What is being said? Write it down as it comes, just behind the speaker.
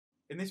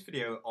In this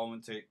video, I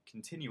want to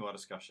continue our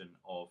discussion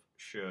of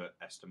sure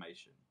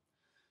estimation.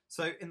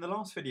 So in the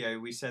last video,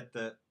 we said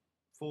that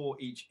for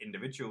each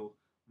individual,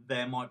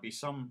 there might be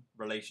some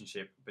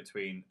relationship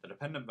between the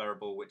dependent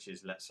variable, which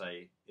is, let's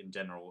say, in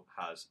general,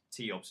 has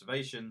t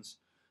observations,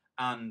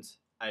 and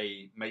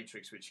a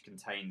matrix which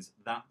contains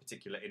that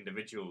particular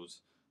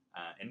individual's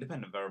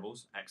independent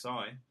variables,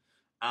 xi,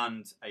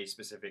 and a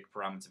specific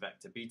parameter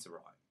vector, beta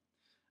I.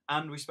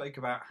 And we spoke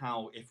about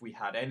how if we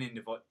had n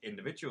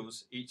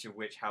individuals, each of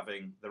which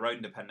having their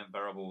own dependent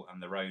variable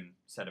and their own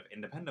set of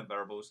independent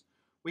variables,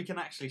 we can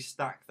actually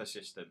stack the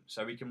system.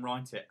 So we can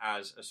write it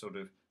as a sort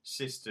of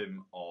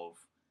system of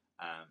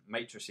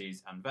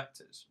matrices and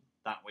vectors,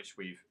 that which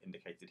we've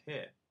indicated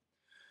here.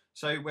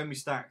 So when we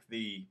stack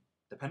the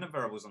dependent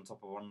variables on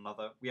top of one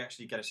another, we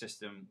actually get a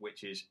system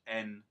which is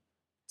n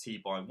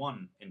t by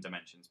 1 in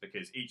dimensions,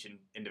 because each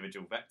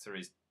individual vector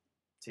is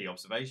t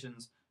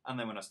observations, and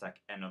then when I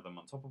stack n of them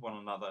on top of one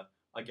another,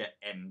 I get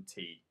nt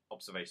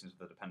observations of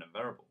the dependent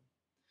variable.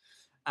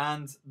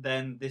 And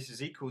then this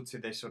is equal to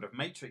this sort of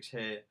matrix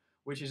here,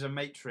 which is a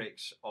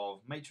matrix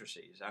of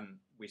matrices, and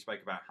we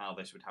spoke about how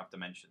this would have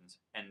dimensions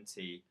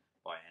nt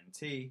by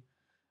nt,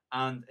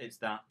 and it's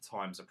that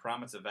times a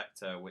parameter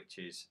vector, which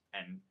is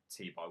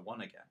nt by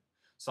 1 again,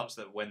 such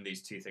that when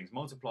these two things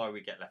multiply,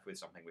 we get left with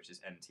something which is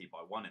nt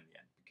by 1 in the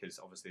end, because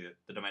obviously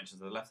the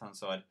dimensions of the left-hand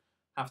side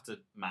have to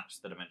match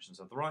the dimensions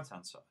of the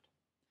right-hand side.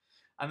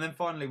 And then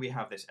finally we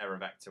have this error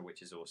vector,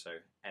 which is also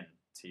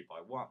nt by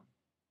 1.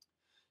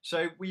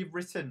 So we've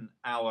written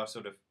our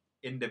sort of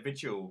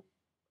individual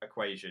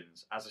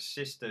equations as a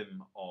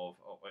system of,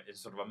 in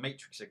sort of a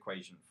matrix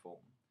equation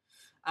form.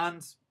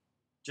 And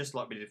just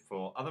like we did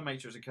for other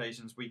matrix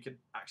equations, we could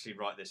actually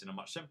write this in a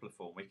much simpler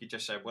form. We could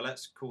just say, well,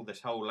 let's call this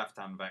whole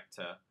left-hand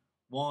vector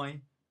y,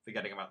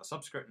 forgetting about the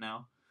subscript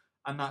now,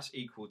 and that's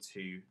equal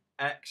to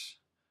x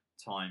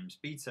times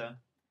beta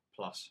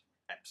plus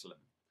epsilon.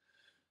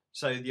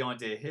 So the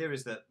idea here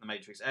is that the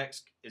matrix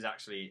X is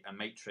actually a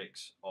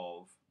matrix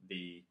of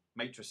the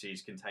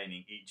matrices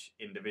containing each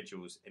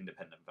individual's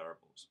independent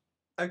variables.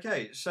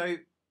 Okay, so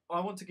I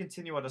want to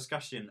continue our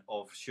discussion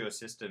of sure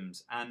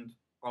systems, and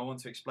I want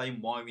to explain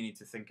why we need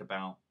to think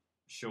about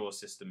sure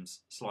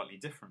systems slightly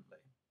differently.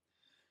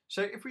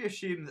 So if we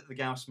assume that the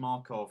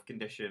Gauss-Markov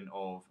condition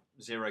of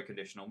zero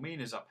conditional mean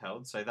is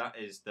upheld, so that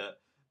is that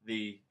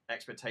the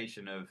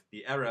expectation of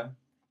the error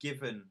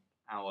given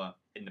our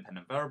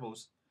independent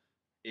variables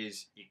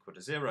is equal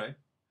to 0,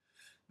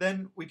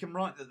 then we can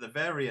write that the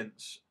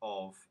variance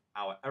of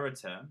our error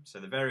term, so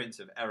the variance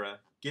of error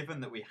given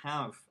that we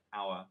have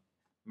our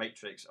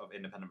matrix of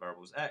independent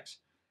variables x,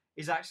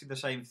 is actually the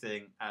same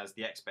thing as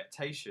the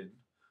expectation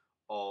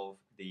of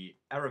the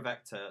error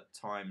vector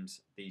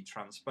times the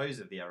transpose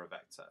of the error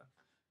vector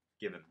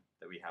given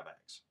that we have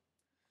x.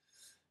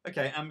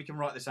 Okay, and we can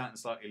write this out in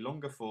slightly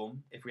longer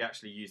form if we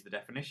actually use the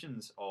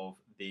definitions of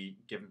the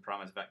given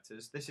parameter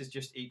vectors. This is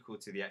just equal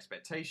to the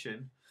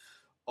expectation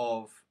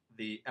of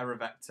the error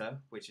vector,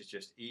 which is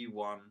just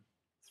e1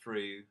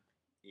 through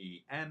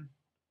en,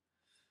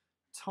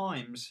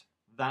 times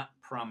that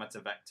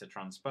parameter vector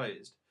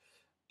transposed.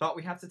 But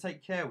we have to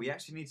take care, we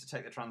actually need to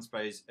take the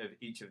transpose of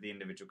each of the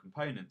individual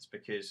components,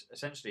 because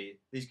essentially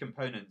these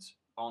components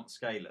aren't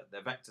scalar,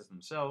 they're vectors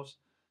themselves,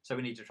 so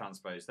we need to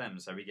transpose them.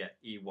 So we get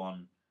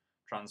e1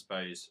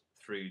 transpose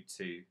through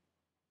to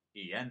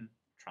en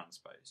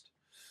transposed.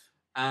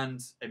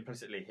 And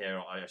implicitly here,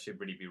 I should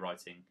really be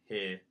writing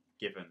here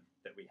given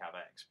that we have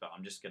x, but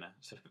I'm just going to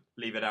sort of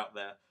leave it out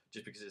there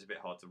just because it's a bit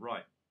hard to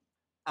write.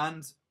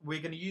 And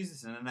we're going to use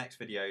this in the next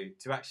video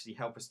to actually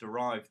help us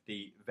derive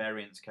the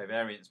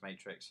variance-covariance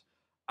matrix,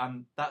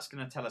 and that's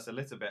going to tell us a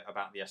little bit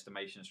about the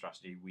estimation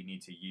strategy we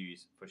need to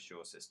use for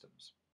sure systems.